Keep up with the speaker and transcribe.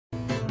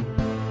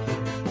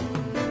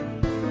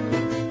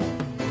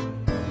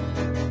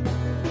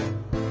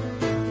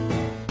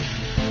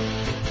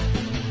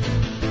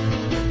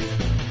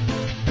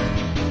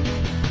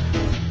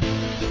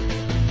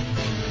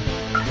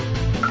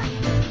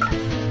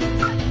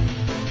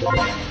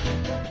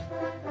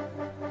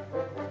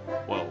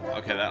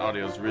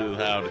audio is really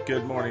loud.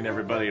 Good morning,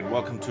 everybody, and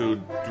welcome to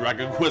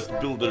Dragon Quest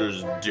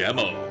Builders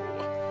Demo.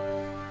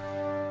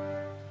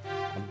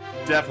 I'm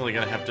definitely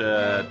going to have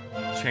to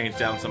change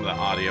down some of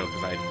the audio,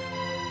 because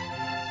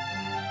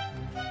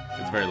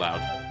it's very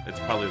loud. It's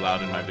probably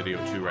loud in my video,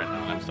 too, right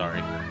now, and I'm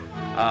sorry.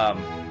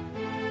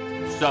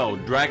 So,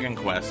 Dragon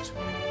Quest.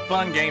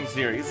 Fun game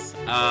series.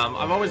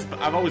 I've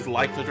always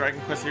liked the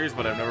Dragon Quest series,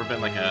 but I've never been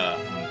like a...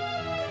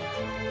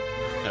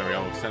 There we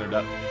go, centered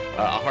up.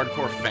 A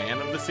hardcore fan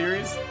of the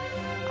series.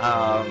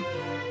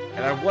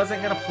 And I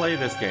wasn't going to play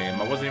this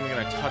game. I wasn't even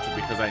going to touch it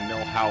because I know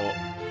how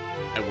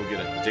I will get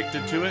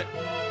addicted to it.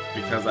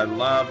 Because I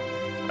love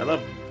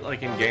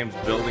like in games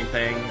building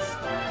things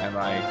and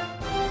like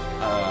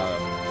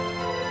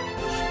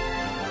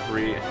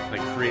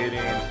creating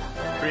a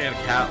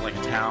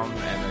town,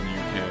 and then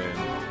you can.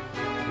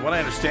 What I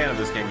understand of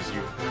this game is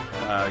you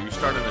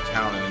start in a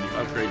town and then you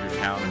upgrade your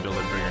town and build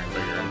it bigger and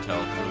bigger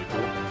until it's really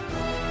cool.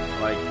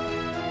 Like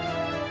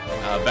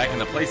back in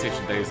the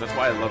PlayStation days, that's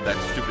why I love that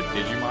stupid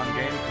Digimon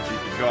game, because you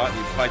could go out and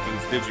you'd fight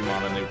these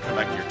Digimon and they would come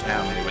back to your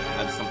town and they would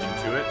add something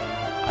to it.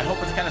 I hope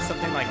it's kind of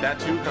something like that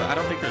too. I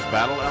don't think there's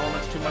battle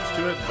elements too much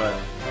to it, but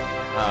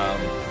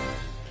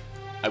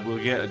I will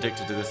get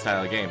addicted to this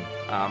style of game.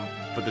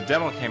 But the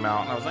demo came out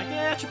and I was like,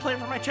 yeah, I should play it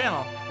for my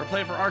channel, or play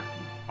it for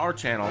our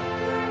channel.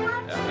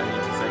 I need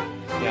to say,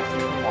 yes,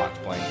 you can watch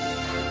playing.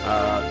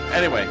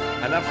 Anyway,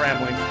 enough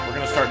rambling. We're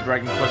going to start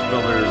Dragon Quest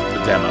Builders,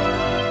 the demo.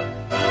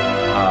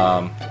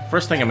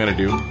 First thing I'm going to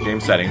do,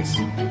 game settings.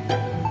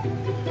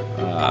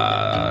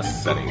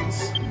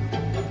 Settings.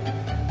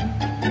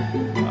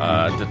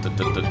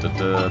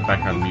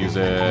 Background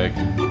music.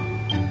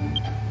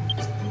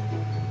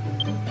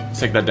 Let's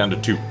take that down to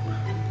 2.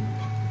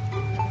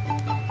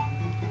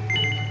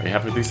 Are you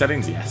happy with these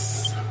settings?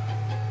 Yes.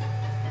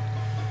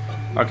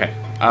 Okay.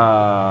 So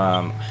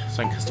I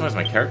can customize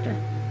my character?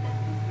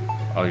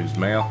 I'll use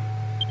male.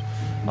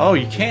 Oh,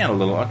 you can a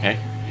little. Okay.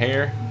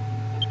 Hair.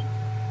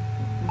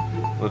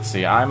 Let's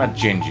see. I'm a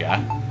ginger. I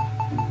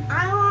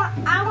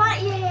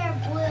want your hair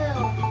blue.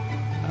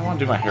 I don't want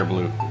to do my hair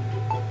blue.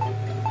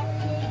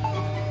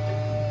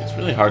 It's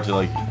really hard to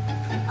like.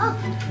 Oh.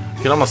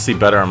 You can almost see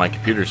better on my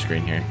computer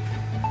screen here.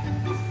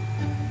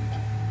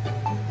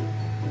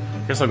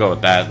 Guess I'll go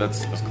with that.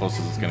 That's as close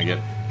as it's gonna get.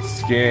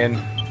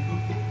 Skin.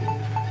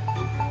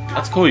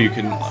 That's cool. You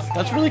can.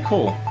 That's really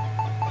cool.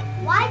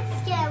 White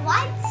skin, yeah,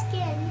 white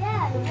skin.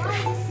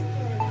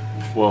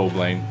 Whoa,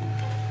 Blaine.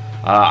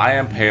 I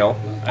am pale,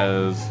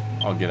 as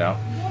I'll get out.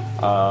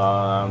 Do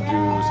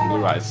some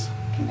blue eyes.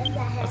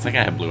 I think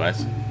I have blue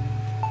eyes.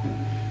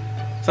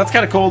 So that's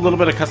kind of cool. A little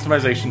bit of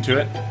customization to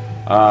it.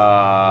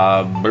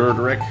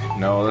 Birdrick.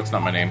 No, that's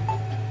not my name.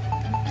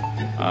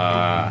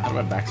 How do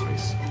I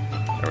backspace?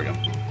 There we go.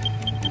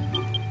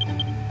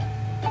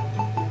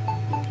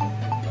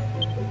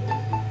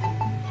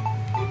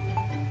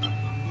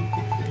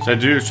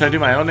 Should I do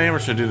my own name, or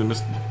should I do the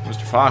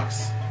Mr.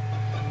 Fox?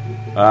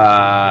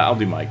 I'll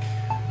do Mike.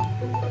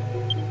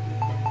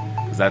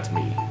 Because that's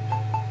me.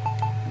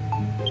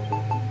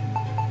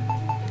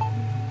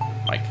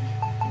 Mike.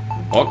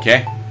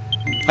 Okay.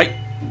 Hi.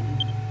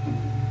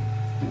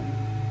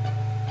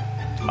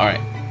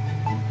 Alright.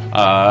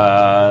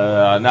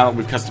 Now that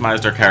we've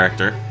customized our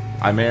character,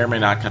 I may or may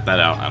not cut that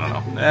out. I don't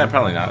know.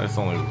 Probably not. It's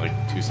only like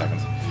 2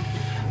 seconds.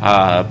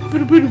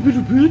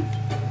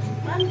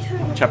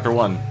 Chapter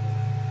 1.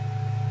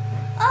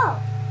 Oh,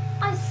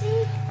 I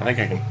see. I think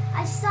I can.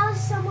 I saw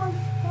someone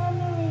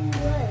hammering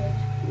wood.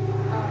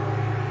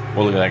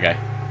 Well, look at that guy.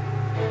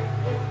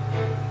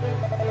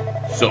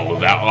 So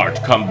thou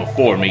art come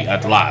before me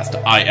at last.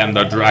 I am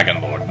the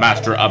Dragon Lord,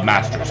 Master of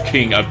Masters,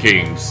 King of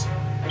Kings.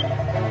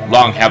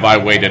 Long have I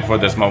waited for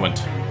this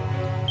moment.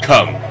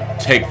 Come,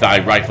 take thy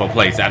rightful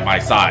place at my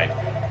side.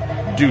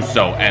 Do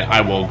so, and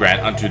I will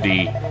grant unto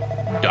thee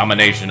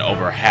domination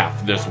over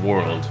half this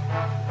world.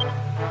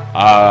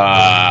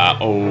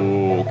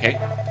 Okay.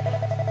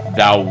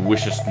 Thou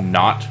wishest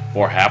not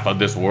for half of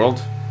this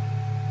world?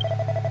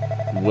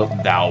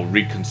 Wilt thou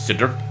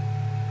reconsider?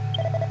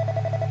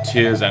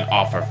 'Tis an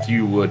offer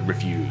few would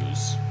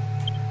refuse.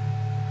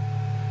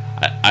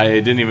 I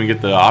didn't even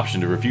get the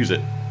option to refuse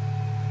it.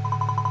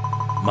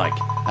 Mike,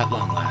 at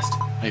long last,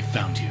 I have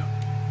found you.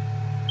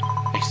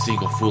 A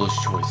single foolish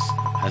choice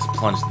has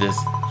plunged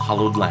this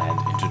hallowed land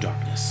into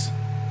darkness.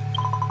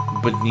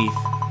 Beneath...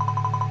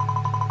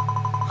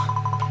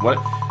 What?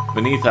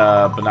 Beneath,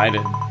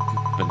 benighted...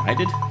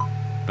 Benighted?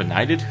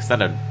 Benighted? Is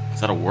that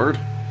a word?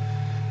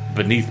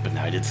 Beneath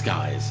benighted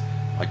skies,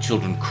 my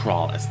children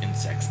crawl as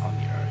insects on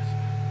the earth,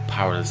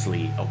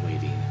 powerlessly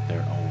awaiting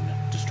their own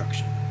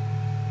destruction.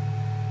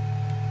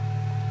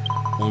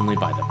 Only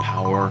by the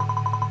power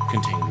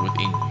contained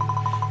within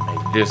you may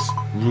this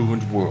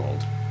ruined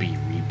world be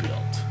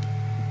rebuilt.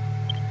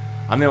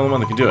 I'm the only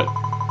one that can do it.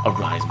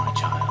 Arise, my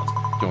child.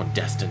 Your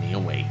destiny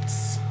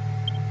awaits.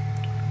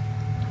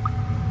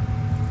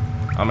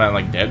 I'm not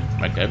like dead.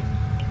 Am I dead?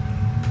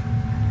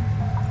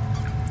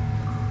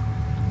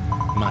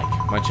 Mike,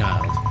 my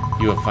child,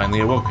 you have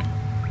finally awoken.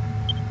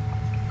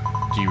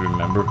 Do you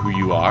remember who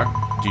you are?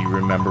 Do you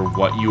remember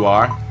what you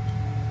are?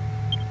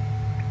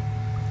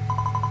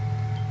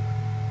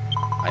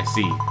 I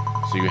see.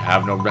 So you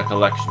have no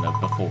recollection of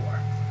before.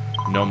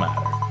 No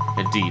matter.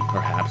 Indeed,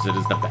 perhaps it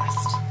is the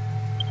best.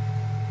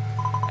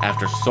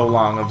 After so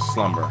long of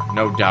slumber,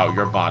 no doubt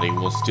your body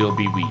will still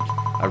be weak.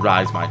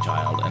 Arise, my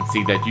child, and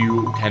see that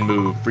you can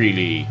move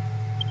freely.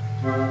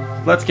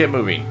 Let's get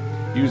moving.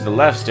 Use the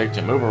left stick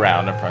to move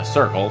around and press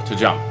circle to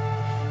jump.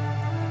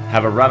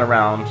 Have a run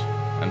around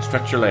and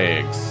stretch your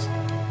legs.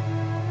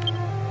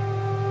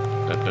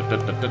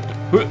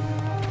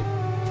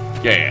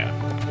 Yeah.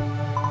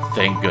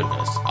 Thank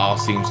goodness. All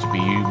seems to be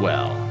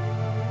well.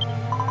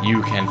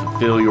 You can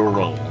fulfill your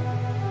role.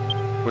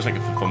 Wish I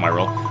could fulfill my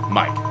role.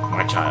 Mike,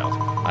 my child,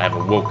 I have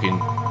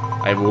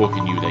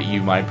awoken you that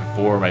you might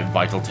perform a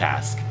vital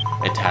task.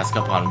 A task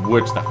upon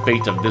which the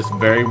fate of this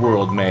very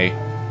world may...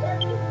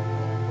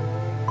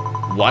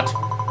 What?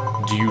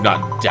 Do you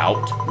not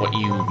doubt what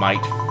you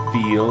might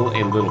feel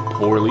a little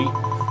poorly?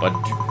 But...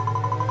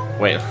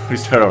 Wait, let me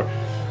start over.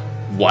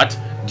 What?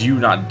 Do you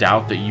not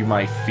doubt that you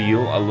might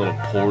feel a little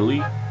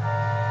poorly?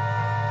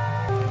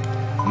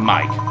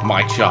 Mike,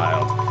 my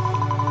child,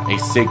 a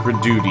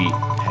sacred duty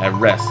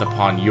rests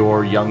upon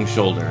your young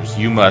shoulders.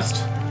 You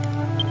must...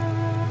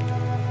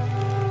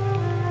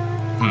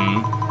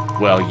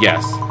 Well,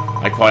 yes,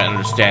 I quite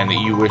understand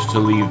that you wish to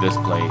leave this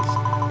place,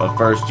 but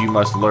first you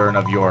must learn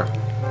of your...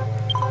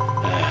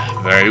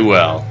 Very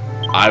well.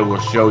 I will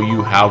show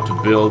you how to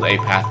build a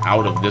path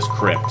out of this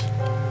crypt.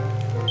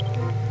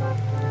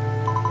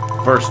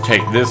 First,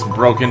 take this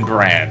broken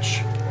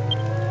branch.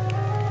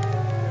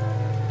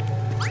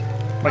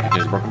 Mike, it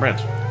is a broken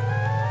branch.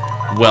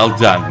 Well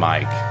done,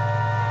 Mike.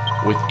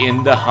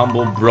 Within the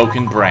humble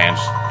broken branch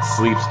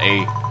sleeps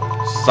a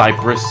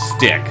cypress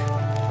stick,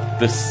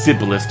 the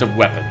simplest of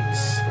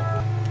weapons.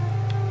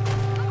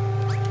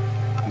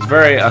 It's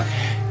very...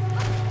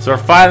 So we're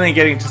finally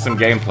getting to some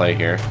gameplay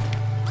here.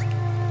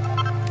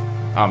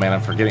 Oh man,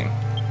 I'm forgetting.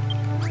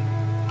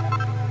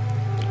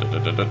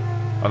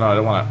 Oh no, I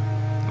don't want to...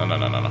 No.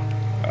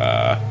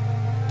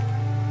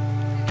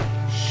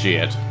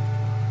 Shit.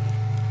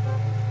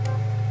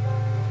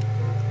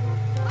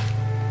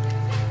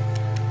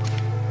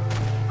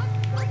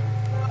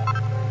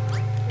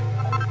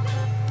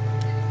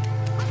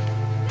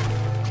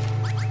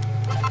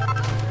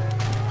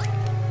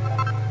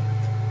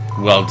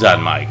 Well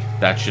done, Mike.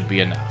 That should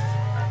be enough.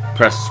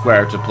 Press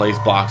square to place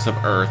blocks of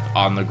earth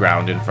on the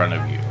ground in front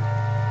of you.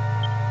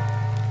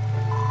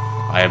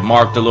 I have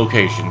marked the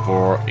location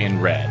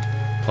in red.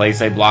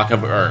 Place a block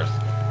of earth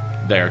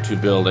there to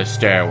build a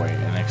stairway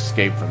and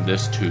escape from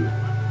this tube.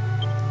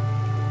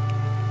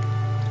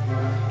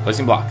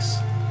 Placing blocks.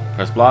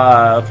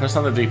 Press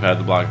on the D-pad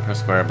the block, press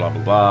square, blah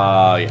blah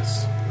blah.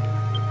 Yes.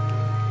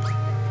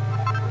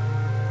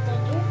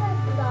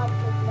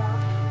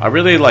 I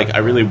really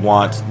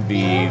want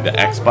the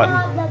X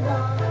button.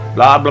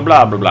 Blah blah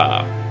blah blah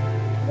blah.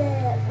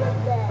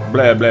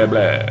 Blah blah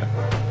blah.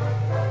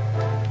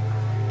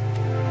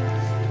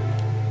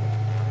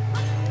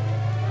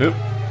 Oop.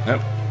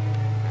 Nope.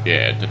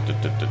 Yeah.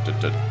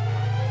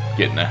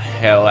 Getting the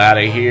hell out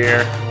of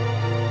here.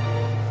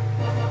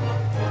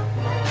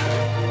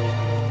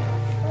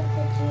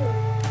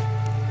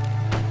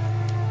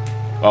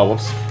 Oh,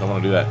 whoops. Don't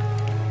want to do that.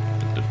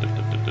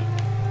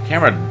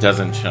 Camera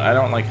doesn't... I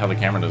don't like how the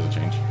camera doesn't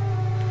change.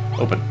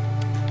 Open.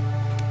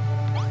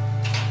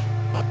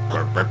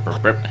 I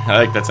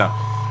like that sound.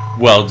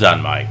 Well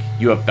done, Mike.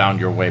 You have found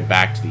your way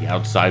back to the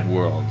outside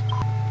world.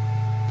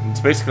 It's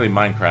basically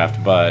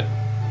Minecraft, but...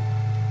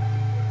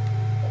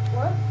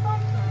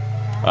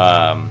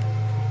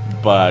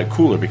 but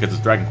cooler because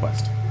it's Dragon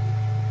Quest. It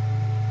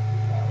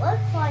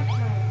looks like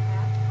Minecraft.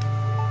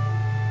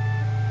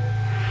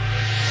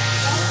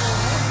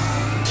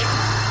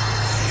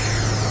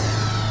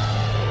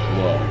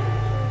 Whoa.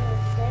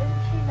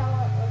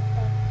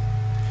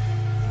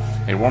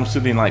 A warm,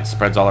 soothing light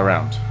spreads all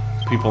around.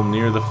 People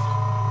near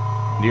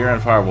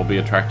and far will be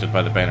attracted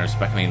by the banner's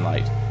beckoning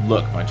light.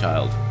 Look, my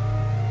child.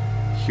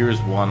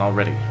 Here's one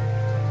already.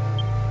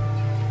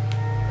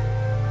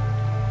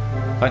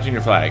 Planting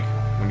your flag.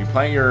 When you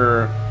plant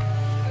your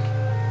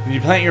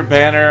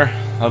banner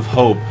of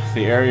hope,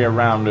 the area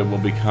around it will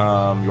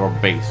become your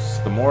base.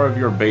 The more of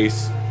your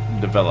base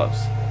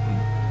develops,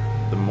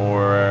 the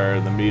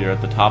more the meter at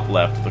the top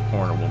left of the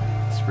corner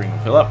screen will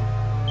fill up.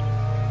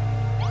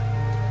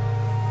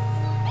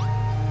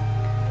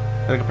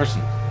 Like a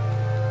person.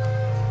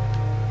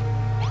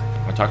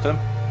 Want to talk to them?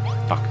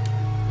 Fuck.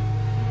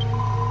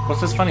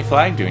 What's this funny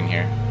flag doing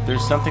here?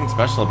 There's something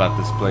special about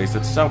this place.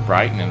 It's so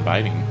bright and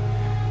inviting.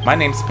 My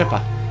name's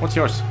Pippa. What's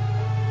yours?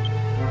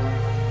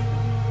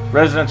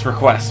 Residents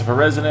request. If a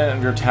resident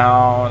of your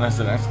town has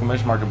an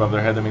exclamation mark above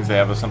their head, that means they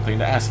have something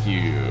to ask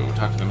you.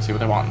 Talk to them and see what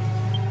they want.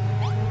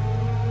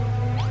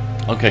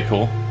 Okay,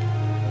 cool.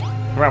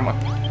 Come around.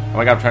 Oh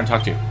my god, I'm trying to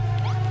talk to you.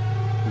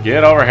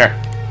 Get over here.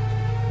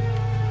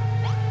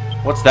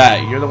 What's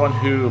that? You're the one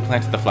who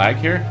planted the flag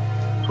here?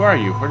 Who are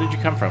you? Where did you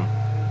come from?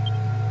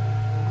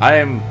 I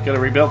am gonna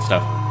rebuild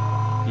stuff.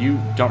 You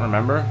don't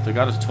remember? The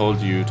goddess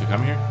told you to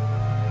come here?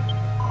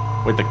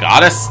 Wait, the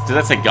goddess? Did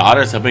that say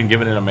goddess? I've been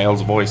given it a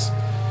male's voice.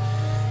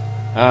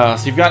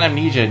 So you've got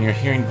amnesia and you're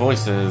hearing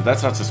voices.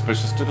 That's not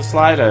suspicious to the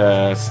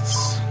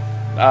slightest.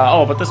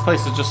 Oh, but this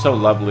place is just so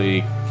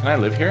lovely. Can I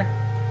live here?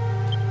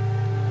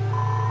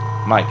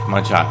 Mike,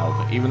 my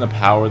child, even the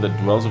power that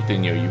dwells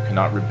within you, you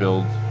cannot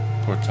rebuild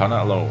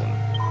Cortana alone.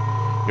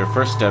 Your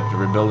first step to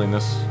rebuilding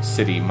this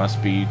city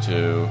must be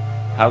to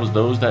house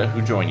those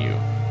who join you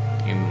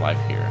in life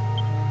here.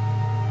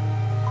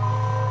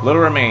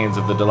 Little remains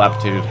of the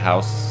dilapidated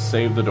house,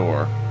 save the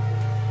door.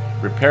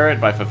 Repair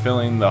it by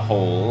fulfilling the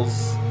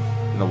holes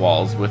in the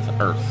walls with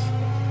earth.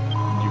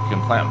 You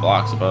can plant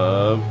blocks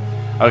above.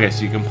 Okay,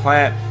 so you can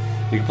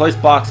place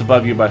blocks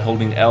above you by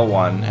holding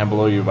L1 and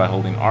below you by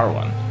holding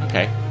R1.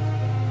 Okay.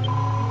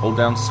 Hold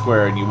down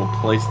square and you will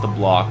place the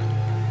block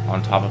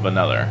on top of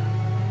another.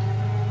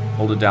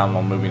 Hold it down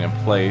while moving in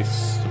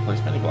place to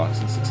place many blocks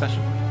in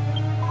succession.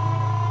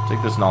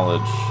 Take this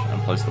knowledge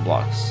and place the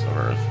blocks of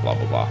earth, blah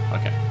blah blah.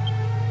 Okay.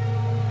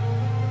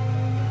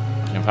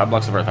 And 5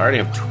 blocks of earth. I already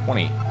have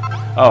 20.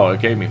 Oh,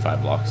 it gave me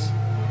 5 blocks.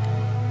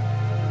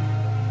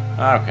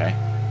 Okay.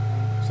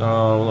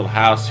 So, a little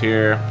house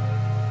here.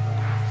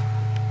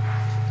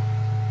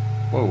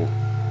 Whoa.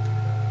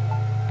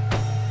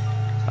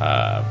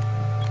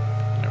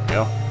 There we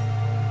go.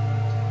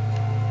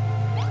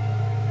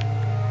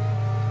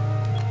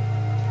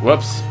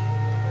 Whoops.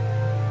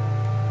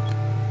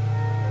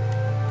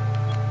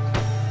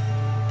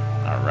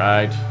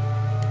 Alright.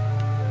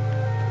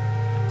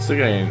 Still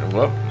getting...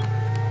 Whoop.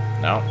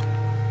 No.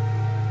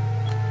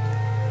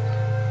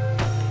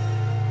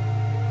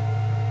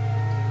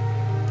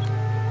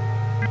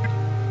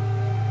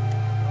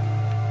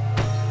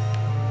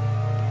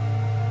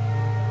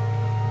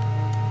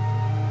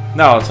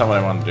 No, that's not what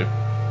I wanted to do.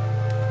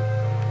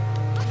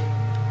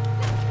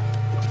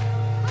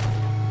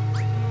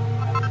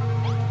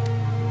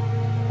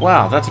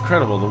 Wow, that's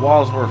incredible. The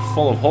walls were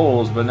full of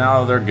holes, but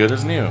now they're good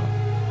as new.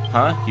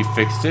 Huh? You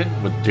fixed it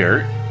with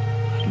dirt?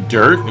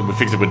 Dirt? We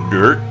fixed it with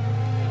dirt?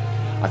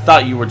 I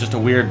thought you were just a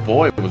weird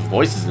boy with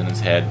voices in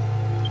his head.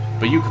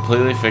 But you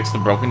completely fixed the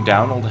broken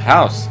down old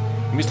house.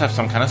 You must have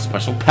some kind of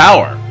special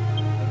power.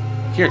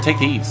 Here, take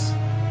these.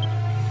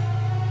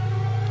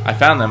 I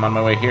found them on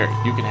my way here.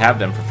 You can have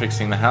them for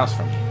fixing the house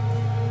for me.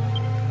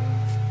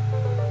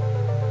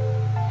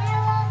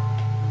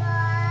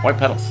 White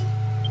petals.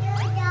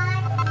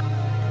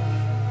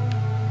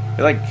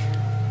 They're like...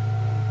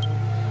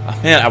 Oh,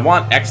 man, I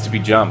want X to be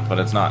jump, but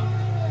it's not.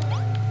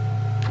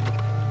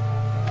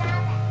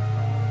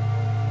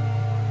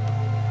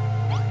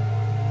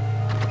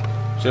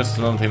 Just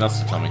something else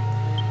to tell me.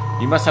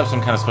 You must have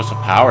some kind of special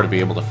power to be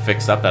able to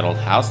fix up that old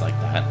house like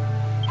that.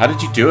 How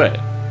did you do it?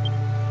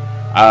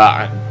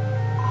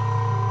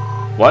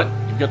 What?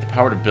 You've got the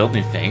power to build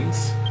new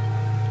things?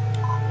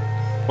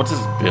 What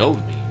does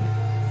build mean?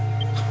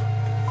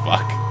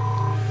 Fuck.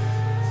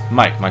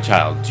 Mike, my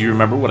child, do you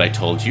remember what I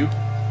told you?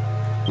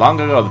 Long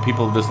ago, the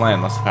people of this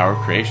land lost the power of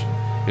creation.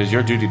 It is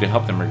your duty to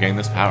help them regain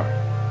this power.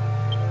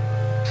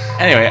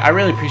 Anyway, I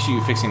really appreciate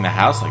you fixing the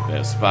house like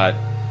this, but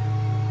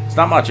it's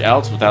not much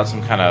else without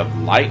some kind of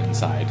light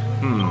inside.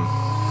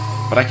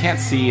 But I can't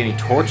see any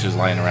torches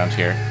lying around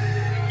here.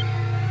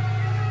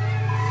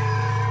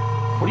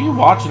 What are you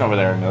watching over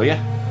there, Amelia?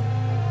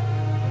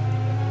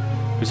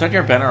 Beside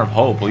your banner of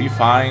hope, will you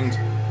find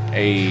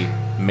a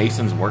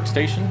mason's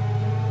workstation?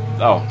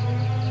 Oh.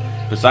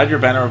 Beside your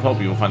banner of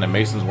hope, you will find a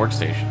mason's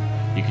workstation.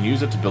 You can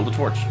use it to build a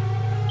torch.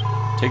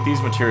 Take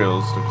these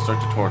materials to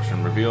construct a torch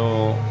and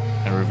reveal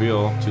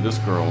to this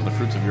girl the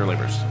fruits of your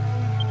labors.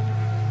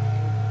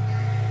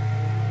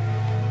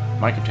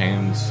 Mike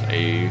obtains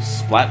a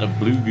splat of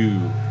blue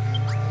goo.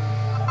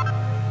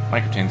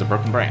 Mike obtains a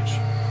broken branch.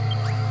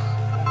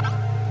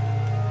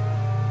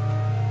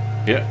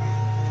 Yep.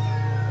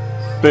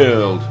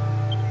 Build.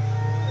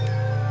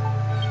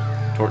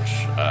 Torch.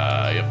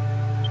 Yep.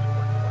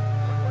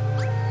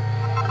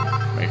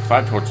 Make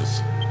 5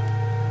 torches.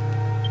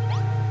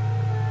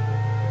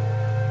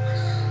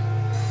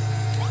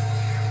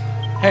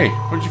 Hey,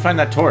 where'd you find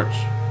that torch?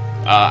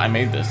 I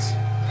made this.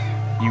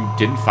 You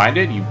didn't find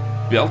it? You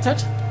built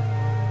it?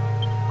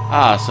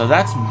 Ah, so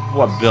that's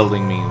what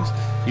building means.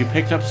 You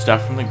picked up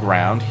stuff from the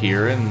ground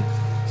here and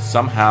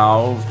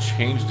somehow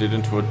changed it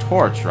into a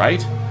torch,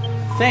 right?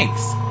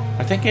 Thanks.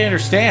 I think I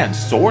understand,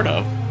 sort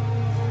of.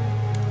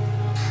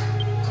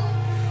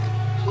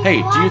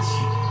 Hey,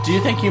 do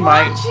you think you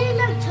might... Watching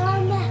the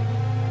time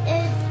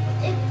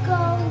it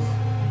goes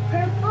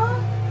purple.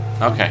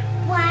 Okay.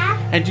 Black.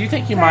 And do you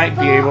think you might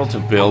be able to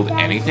build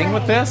anything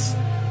with this?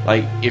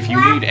 Like, if you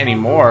need any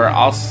more,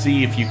 I'll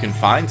see if you can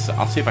find some.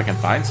 I'll see if I can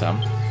find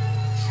some.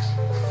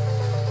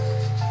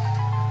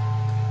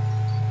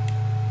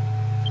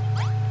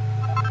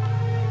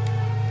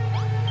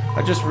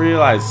 I just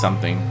realized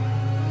something.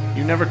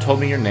 You never told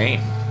me your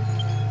name.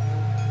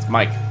 It's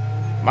Mike.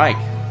 Mike.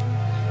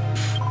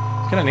 Pfft,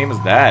 what kind of name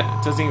is that?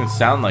 It doesn't even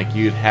sound like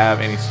you'd have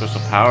any special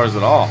powers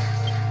at all.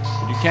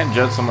 But you can't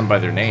judge someone by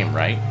their name,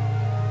 right?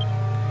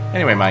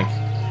 Anyway, Mike,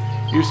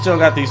 You still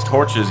got these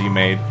torches you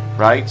made,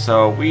 right?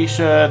 So we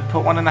should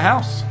put one in the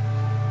house.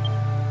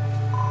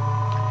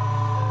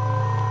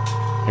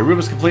 A room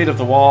is complete if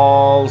the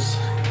walls...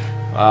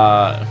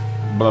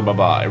 blah, blah,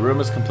 blah. A room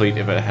is complete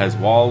if it has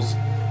walls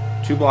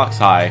 2 blocks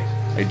high,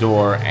 a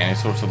door, and a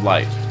source of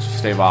light to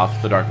stave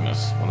off the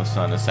darkness when the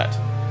sun is set.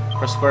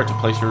 Press square to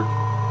place your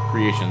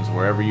creations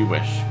wherever you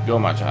wish. Go,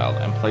 my child,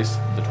 and place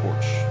the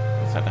torch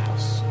inside the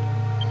house.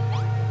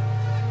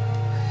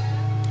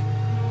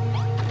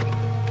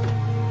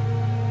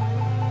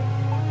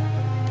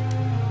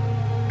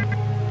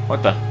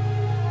 What the?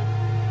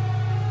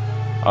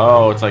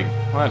 Oh, it's like,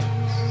 what?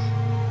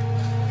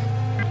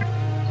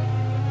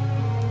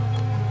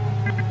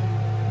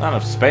 Not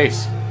enough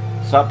space.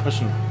 Stop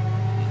pushing.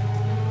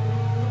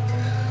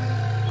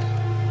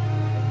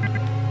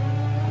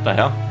 What the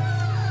hell?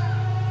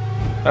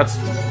 That's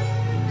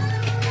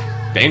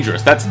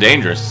dangerous. That's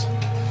dangerous.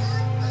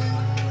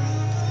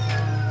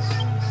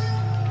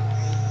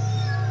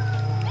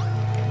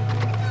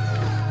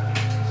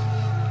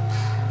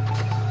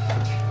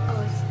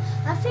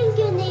 I think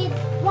you need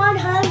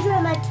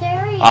 100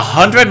 materials.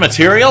 100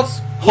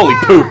 materials? Holy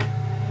poop.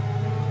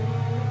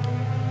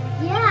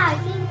 Yeah, I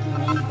think you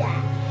need that.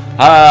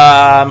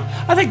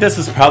 I think this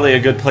is probably a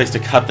good place to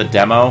cut the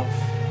demo.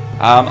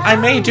 I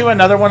may do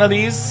another one of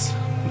these,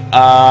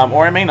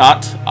 or I may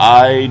not.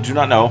 I do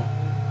not know.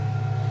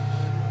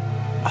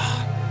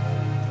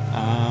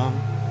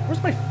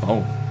 Where's my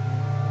phone?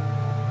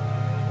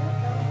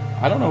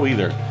 I don't know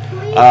either.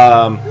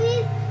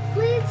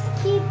 Please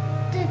keep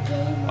the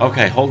game.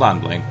 Okay, hold on,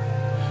 Blaine.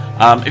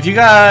 If you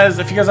guys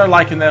are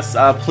liking this,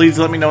 please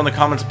let me know in the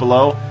comments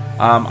below.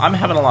 I'm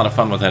having a lot of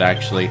fun with it,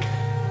 actually.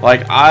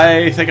 Like,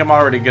 I think I'm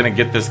already gonna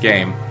get this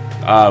game.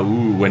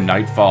 When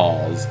night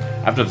falls.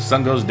 After the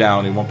sun goes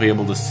down, you won't be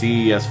able to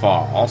see as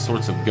far. All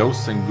sorts of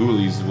ghosts and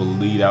ghoulies will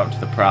lead out to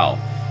the prowl.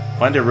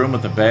 Find a room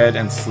with a bed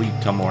and sleep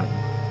till morning.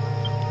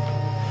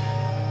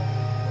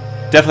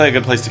 Definitely a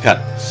good place to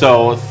cut.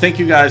 So, thank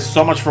you guys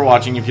so much for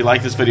watching. If you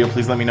like this video,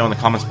 please let me know in the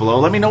comments below.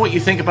 Let me know what you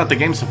think about the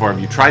game so far. Have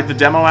you tried the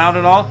demo out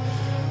at all?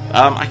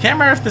 I can't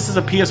remember if this is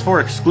a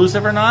PS4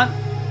 exclusive or not.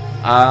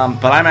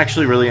 But I'm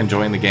actually really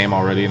enjoying the game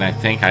already, and I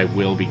think I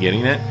will be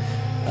getting it.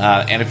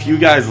 And if you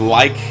guys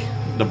like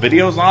the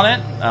videos on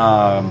it,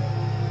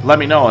 let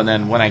me know. And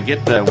then when I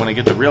get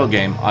the real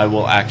game, I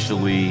will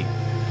actually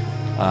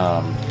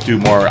do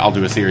more. I'll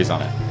do a series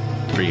on it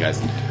for you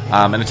guys.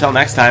 And until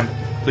next time,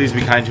 please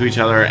be kind to each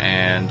other,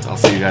 and I'll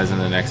see you guys in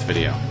the next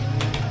video.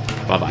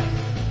 Bye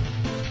bye.